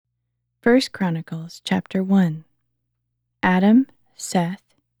Chronicles chapter 1. Adam,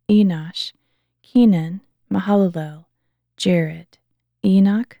 Seth, Enosh, Kenan, Mahalalel, Jared,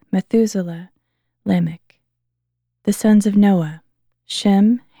 Enoch, Methuselah, Lamech. The sons of Noah,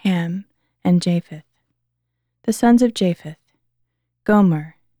 Shem, Ham, and Japheth. The sons of Japheth,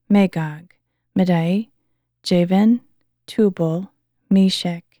 Gomer, Magog, Madai, Javan, Tubal,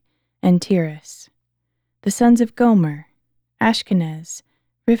 Meshech, and Tiras. The sons of Gomer, Ashkenaz,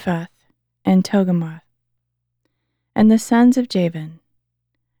 Riphath, and Togarmah. And the sons of Javan,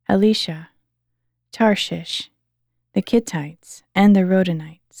 Elisha, Tarshish, the Kittites, and the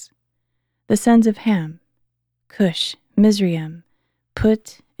Rodanites. The sons of Ham, Cush, Mizraim,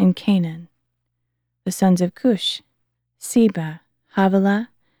 Put, and Canaan. The sons of Cush, Seba, Havilah,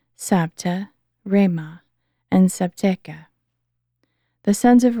 Sabta, Ramah, and Sabteka. The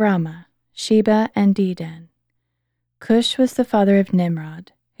sons of Ramah, Sheba and Dedan. Cush was the father of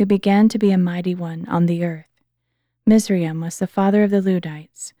Nimrod, who began to be a mighty one on the earth. Mizraim was the father of the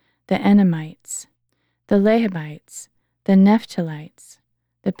Ludites, the Enamites, the Lehabites, the Naphtalites,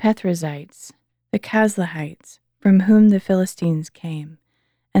 the Perizzites, the Casluhites, from whom the Philistines came,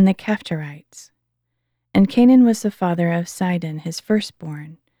 and the Caphtorites. And Canaan was the father of Sidon his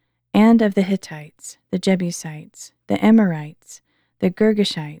firstborn, and of the Hittites, the Jebusites, the Amorites, the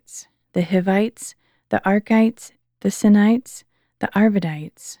Girgashites, the Hivites, the Arkites, the Sinites, the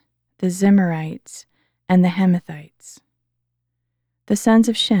Arvadites, the Zemarites, and the Hamathites. The sons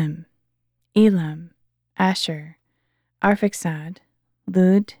of Shem, Elam, Asher, Arphaxad,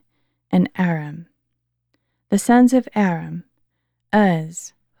 Lud, and Aram. The sons of Aram,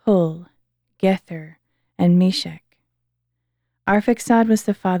 Uz, Hul, Gether, and Meshech. Arphaxad was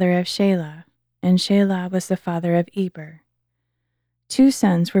the father of Shelah, and Shelah was the father of Eber. 2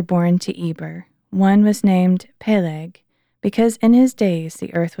 sons were born to Eber. One was named Peleg, because in his days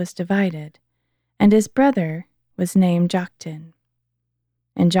the earth was divided, and his brother was named Joktan.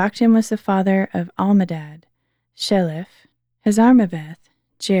 And Joktan was the father of Almadad, Sheleph, Hazarmaveth,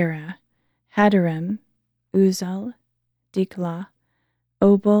 Jerah, Hadaram, Uzal, Diklah,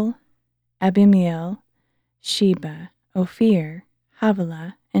 Obal, Abimiel, Sheba, Ophir,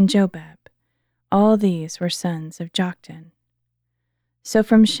 Havilah, and Jobab. All these were sons of Joktan. So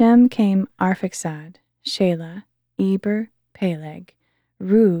from Shem came Arphaxad, Shelah, Eber, Peleg,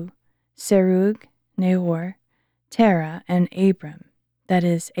 Ru, Serug, Nahor, Terah, and Abram, that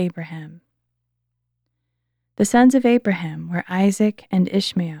is, Abraham. The sons of Abraham were Isaac and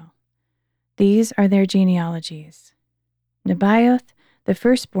Ishmael. These are their genealogies. Nebaioth, the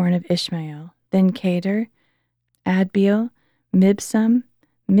firstborn of Ishmael, then Kedar, Adbeel, Mibsam,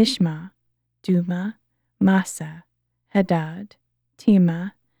 Mishma, Duma, Massa, Hadad,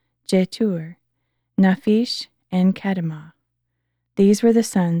 Tema, Jetur, Naphish, and Kedemah. These were the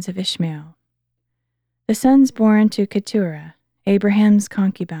sons of Ishmael. The sons born to Keturah, Abraham's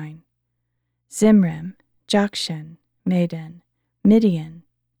concubine: Zimram, Jokshan, Medan, Midian,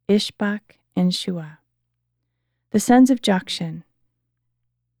 Ishbak, and Shua. The sons of Jokshan: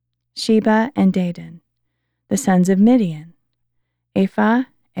 Sheba and Dedan. The sons of Midian: Ephah,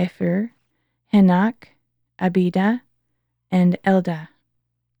 Epher, Hanok, Abida, and Eldah.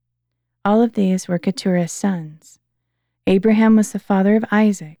 All of these were Keturah's sons. Abraham was the father of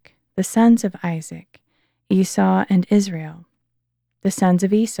Isaac, the sons of Isaac, Esau and Israel. The sons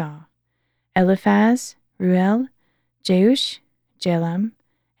of Esau: Eliphaz, Ruel, Jeush, Jalam,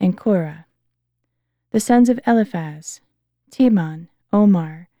 and Korah. The sons of Eliphaz: Timon,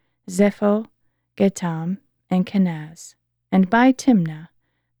 Omar, Zepho, Getam, and Kenaz, and by Timnah,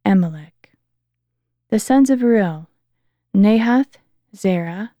 Amalek. The sons of Ruel: Nahath,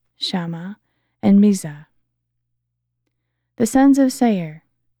 Zerah, Shammah, and Mizah. The sons of Seir: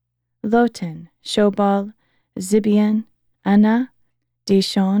 Lotan, Shobal, Zibeon, Anna,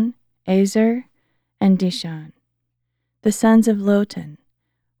 Dishon, Ezer, and Dishan. The sons of Lotan: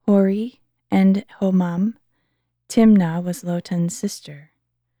 Hori and Homam. Timnah was Lotan's sister.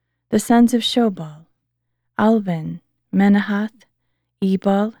 The sons of Shobal: Alvan, Menahath,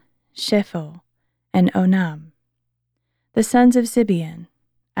 Ebal, Shepho, and Onam. The sons of Zibeon: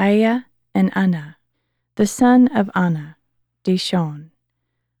 Aiah and Anna. The son of Anna: Dishon.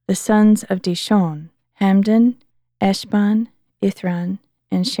 The sons of Dishon: Hamdan, Eshban, Ithran,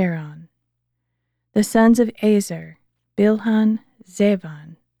 and Sharon. The sons of Ezer: Bilhan,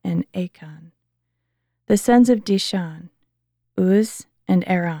 Zevan, and Achan. The sons of Dishan: Uz and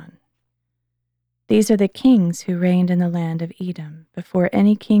Aran. These are the kings who reigned in the land of Edom before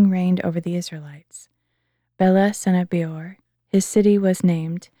any king reigned over the Israelites. Bela son of Beor, his city was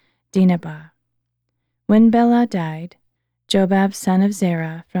named Dinhabah. When Bela died, Jobab son of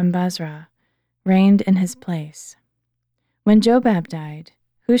Zerah from Basra reigned in his place. When Jobab died,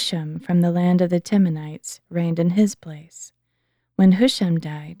 Husham from the land of the Timonites reigned in his place. When Husham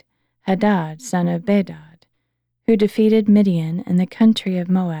died, Hadad son of Bedad, who defeated Midian in the country of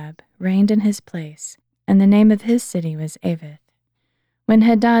Moab, reigned in his place, and the name of his city was Avith. When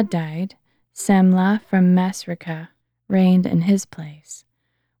Hadad died, Samlah from Masrekah reigned in his place.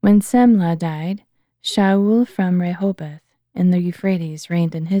 When Samlah died, Shaul from Rehoboth in the Euphrates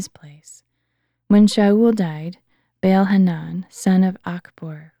reigned in his place. When Shaul died, Baal-Hanan, son of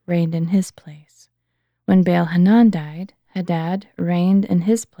Achbor, reigned in his place. When Baal-Hanan died, Hadad reigned in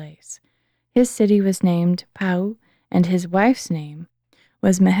his place. His city was named Pau, and his wife's name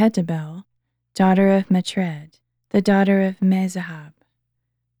was Mehetabel, daughter of Matred, the daughter of Mezahab.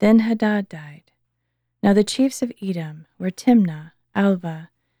 Then Hadad died. Now the chiefs of Edom were Timnah,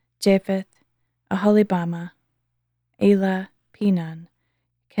 Alva, Japheth, Aholibama, Elah, Pinon,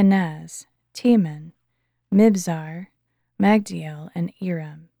 Kenaz, Teman, Mibzar, Magdiel, and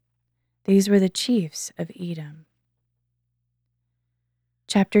Iram. These were the chiefs of Edom.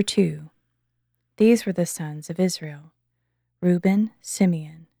 Chapter 2. These were the sons of Israel: Reuben,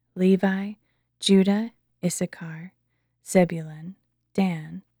 Simeon, Levi, Judah, Issachar, Zebulun,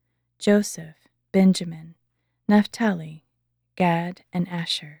 Dan, Joseph, Benjamin, Naphtali, Gad, and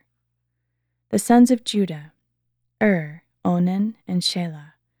Asher. The sons of Judah: Onan, and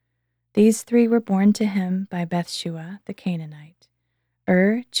Shelah. These three were born to him by Bathsheba the Canaanite.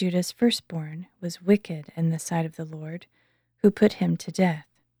 Judah's firstborn, was wicked in the sight of the Lord, who put him to death.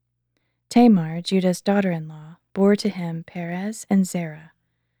 Tamar, Judah's daughter-in-law, bore to him Perez and Zerah.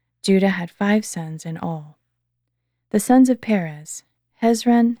 Judah had 5 sons in all. The sons of Perez: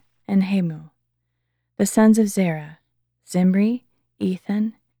 Hezron and Hamul. The sons of Zerah: Zimri,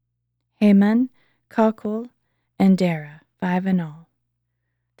 Ethan, Heman, Calcol, and Dara, 5 in all.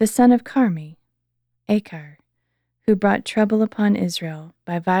 The son of Carmi: Achar, who brought trouble upon Israel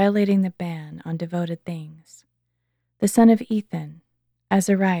by violating the ban on devoted things. The son of Ethan: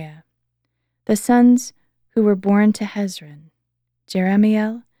 Azariah. The sons who were born to Hezron: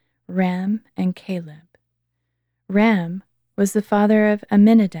 Jeremiel, Ram, and Caleb. Ram was the father of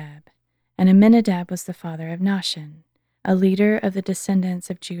Amminadab, and Amminadab was the father of Nahshon, a leader of the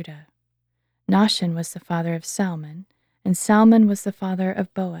descendants of Judah. Nahshon was the father of Salmon, and Salmon was the father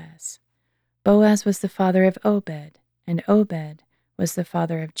of Boaz. Boaz was the father of Obed, and Obed was the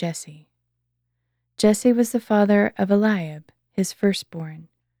father of Jesse. Jesse was the father of Eliab, his firstborn.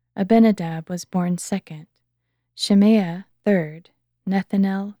 Abinadab was born second, Shimea third,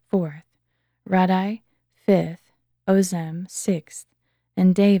 Nethanel fourth, Radai fifth, Ozem sixth,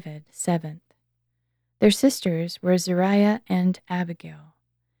 and David seventh. Their sisters were Zariah and Abigail,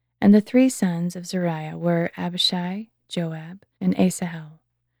 and the 3 sons of Zariah were Abishai, Joab, and Asahel.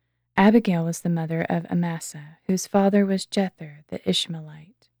 Abigail was the mother of Amasa, whose father was Jether the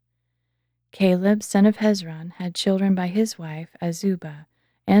Ishmaelite. Caleb, son of Hezron, had children by his wife Azubah,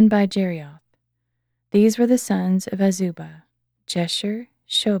 and by Jerioth. These were the sons of Azubah: Jesher,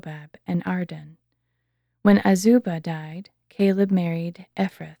 Shobab, and Ardan. When Azubah died, Caleb married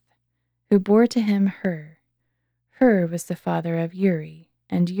Ephrath, who bore to him Hur. Hur was the father of Uri,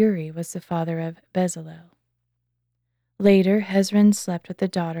 and Uri was the father of Bezalel. Later, Hezron slept with the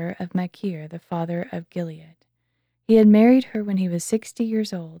daughter of Machir, the father of Gilead. He had married her when he was 60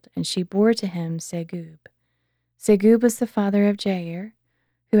 years old, and she bore to him Segub. Segub was the father of Jair,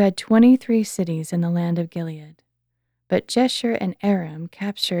 who had 23 cities in the land of Gilead. But Jesher and Aram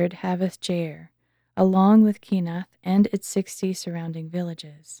captured Havoth-Jair, along with Kenath and its 60 surrounding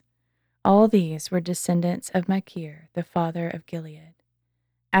villages. All these were descendants of Machir, the father of Gilead.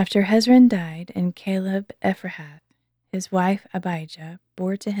 After Hezron died and Caleb Ephrahath, his wife Abijah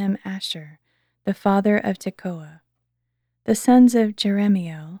bore to him Asher, the father of Tekoa. The sons of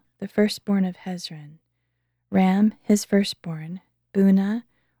Jeremiel, the firstborn of Hezron: Ram, his firstborn, Bunah,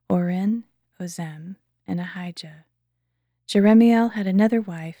 Oren, Ozem, and Ahijah. Jeremiel had another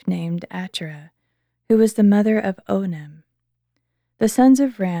wife named Acherah, who was the mother of Onan. The sons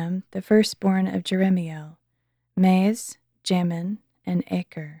of Ram, the firstborn of Jeremiel: Maiz, Jamin, and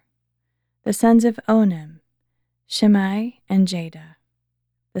Acher. The sons of Onan: Shimei and Jada.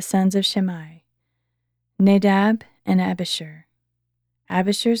 The sons of Shimei: Nadab and Abishur.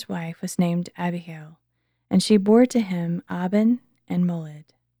 Abishur's wife was named Abihail, and she bore to him Aben and Molid.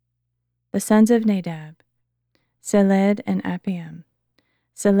 The sons of Nadab: Seled and Appiam.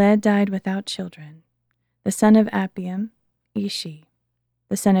 Seled died without children. The son of Appiam: Ishi.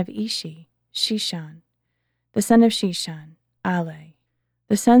 The son of Ishi: Shishon. The son of Shishon: Ale.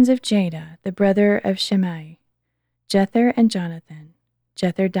 The sons of Jada, the brother of Shimei: Jether and Jonathan.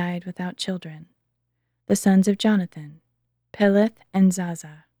 Jether died without children. The sons of Jonathan, Peleth and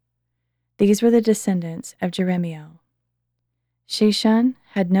Zaza. These were the descendants of Jeremiel. Sheshan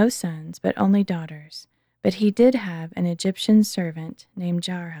had no sons but only daughters, but he did have an Egyptian servant named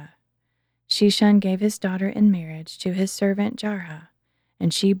Jarha. Sheshan gave his daughter in marriage to his servant Jarha,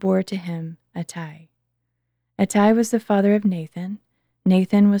 and she bore to him Attai. Attai was the father of Nathan.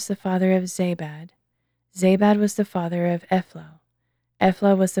 Nathan was the father of Zabad. Zabad was the father of Ephlo.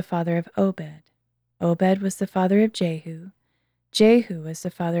 Ephlo was the father of Obed. Obed was the father of Jehu. Jehu was the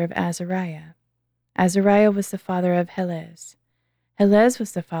father of Azariah. Azariah was the father of Helez. Helez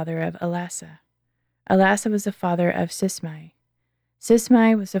was the father of Elasa. Elasa was the father of Sismai.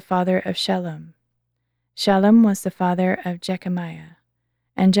 Sismai was the father of Shallum. Shallum was the father of Jechemiah.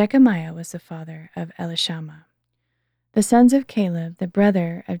 And Jechemiah was the father of Elishama. The sons of Caleb, the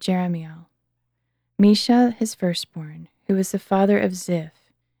brother of Jeremiel. Misha, his firstborn, who was the father of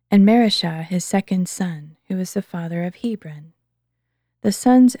Ziph, and Marishah, his second son, who was the father of Hebron. The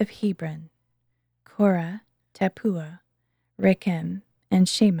sons of Hebron, Korah, Tappuah, Rechem, and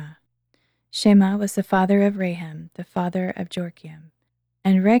Shema. Shema was the father of Rahem, the father of Jorkiam,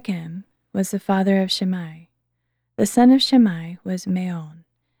 and Rechem was the father of Shimei. The son of Shimei was Maon,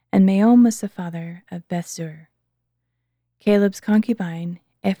 and Maon was the father of Bethzur. Caleb's concubine,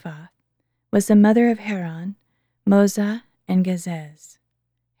 Ephath, was the mother of Haran, Moza, and Gezez.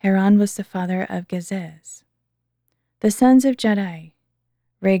 Haran was the father of Gezez. The sons of Jaddai,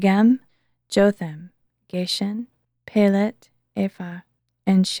 Regem, Jotham, Geshan, Pelet, Ephah,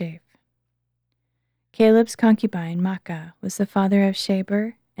 and Shaph. Caleb's concubine, Maachah, was the father of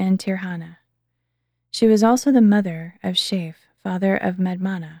Sheber and Tirhana. She was also the mother of Shaph, father of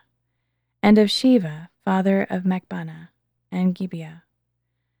Madmannah, and of Shiva, father of Machbanah and Gibeah.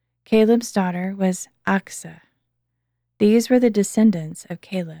 Caleb's daughter was Achsah. These were the descendants of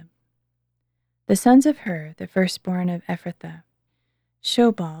Caleb. The sons of Hur, the firstborn of Ephrathah,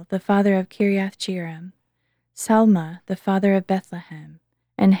 Shobal, the father of Kiriath-Jearim, Salma, the father of Bethlehem,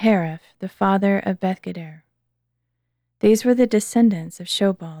 and Hareph, the father of Bethgader. These were the descendants of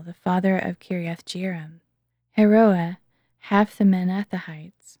Shobal, the father of Kiriath-Jearim, Heroah, half the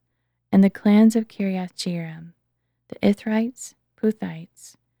Manathahites, and the clans of Kiriath-Jearim, the Ithrites,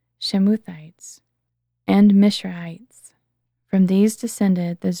 Puthites, Shemuthites, and Mishrahites. From these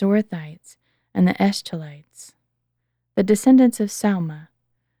descended the Zorathites and the Eshtolites. The descendants of Salma,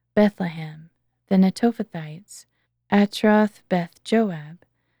 Bethlehem, the Netophathites, Atroth Beth Joab,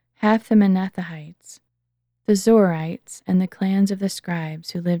 half the Manathahites, the Zorites, and the clans of the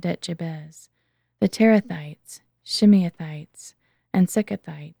scribes who lived at Jabez, the Terathites, Shimeathites, and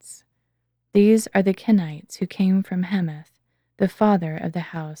Sekathites. These are the Kenites who came from Hamath, the father of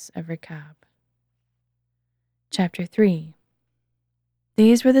the house of Rechab. Chapter 3.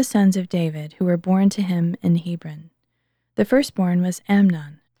 These were the sons of David who were born to him in Hebron. The firstborn was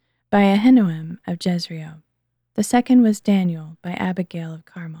Amnon, by Ahinoam of Jezreel. The second was Daniel, by Abigail of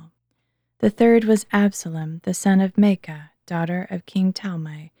Carmel. The third was Absalom, the son of Maacah, daughter of King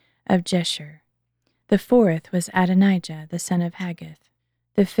Talmai of Jeshur. The fourth was Adonijah, the son of Haggith.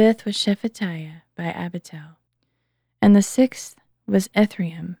 The fifth was Shephatiah, by Abital. And the sixth was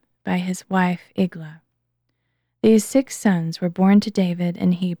Ethream, by his wife Eglah. These 6 sons were born to David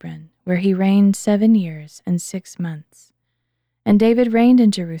in Hebron, where he reigned 7 years and 6 months. And David reigned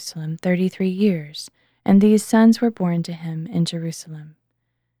in Jerusalem 33 years, and these sons were born to him in Jerusalem: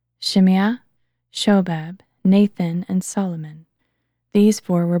 Shimea, Shobab, Nathan, and Solomon. These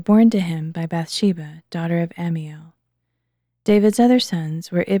 4 were born to him by Bathsheba, daughter of Ammiel. David's other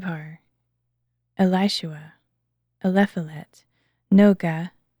sons were Ibhar, Elishua, Eliphelet,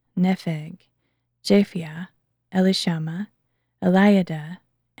 Nogah, Nepheg, Japhia, Elishama, Eliada,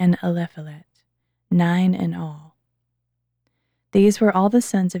 and Eliphelet, 9 in all. These were all the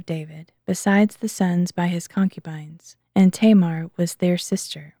sons of David, besides the sons by his concubines, and Tamar was their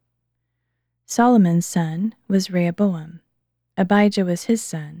sister. Solomon's son was Rehoboam. Abijah was his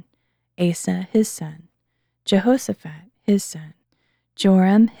son, Asa his son, Jehoshaphat his son,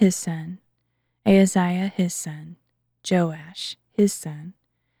 Joram his son, Ahaziah his son, Joash his son,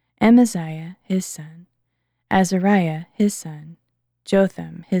 Amaziah his son, Azariah his son,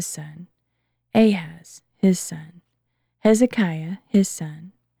 Jotham his son, Ahaz his son, Hezekiah his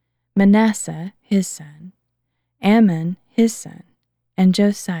son, Manasseh his son, Ammon his son, and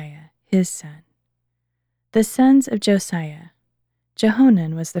Josiah his son. The sons of Josiah: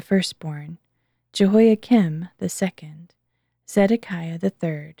 Jehonan was the firstborn, Jehoiakim the second, Zedekiah the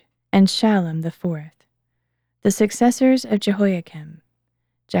third, and Shallum the fourth. The successors of Jehoiakim: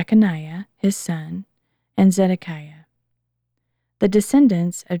 Jeconiah his son, and Zedekiah. The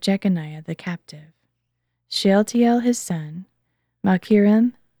descendants of Jeconiah the captive: Shealtiel his son,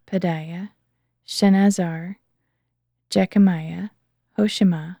 Malchiram, Pedaiah, Shenazar, Jechemiah,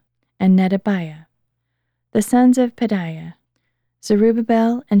 Hoshema, and Nedabiah. The sons of Pedaiah: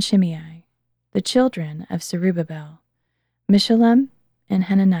 Zerubbabel and Shimei. The children of Zerubbabel: Meshullam and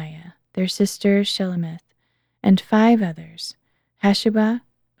Hananiah, their sister Shelemith, and 5 others: Hashubah,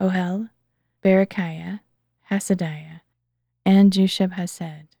 Ohel, Berechiah, Hasadiah, and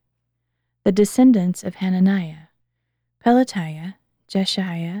Jushab-Hesed. The descendants of Hananiah: Pelatiah,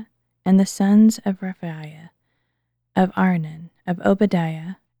 Jeshiah, and the sons of Rephaiah, of Arnan, of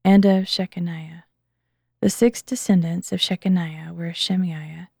Obadiah, and of Shechaniah. The 6 descendants of Shechaniah were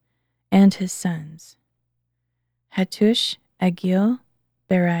Shemaiah and his sons: Hattush, Agiel,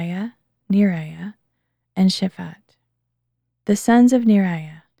 Beriah, Neriah, and Shaphat. The sons of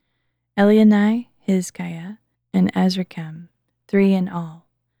Neriah: Elionai, Hizkiah, and Azrikam, 3 in all.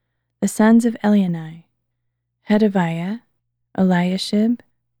 The sons of Elionai: Hedaviah, Eliashib,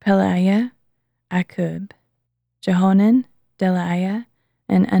 Pelaiah, Akub, Jehonan, Delaiah,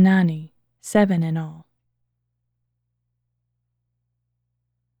 and Anani, 7 in all.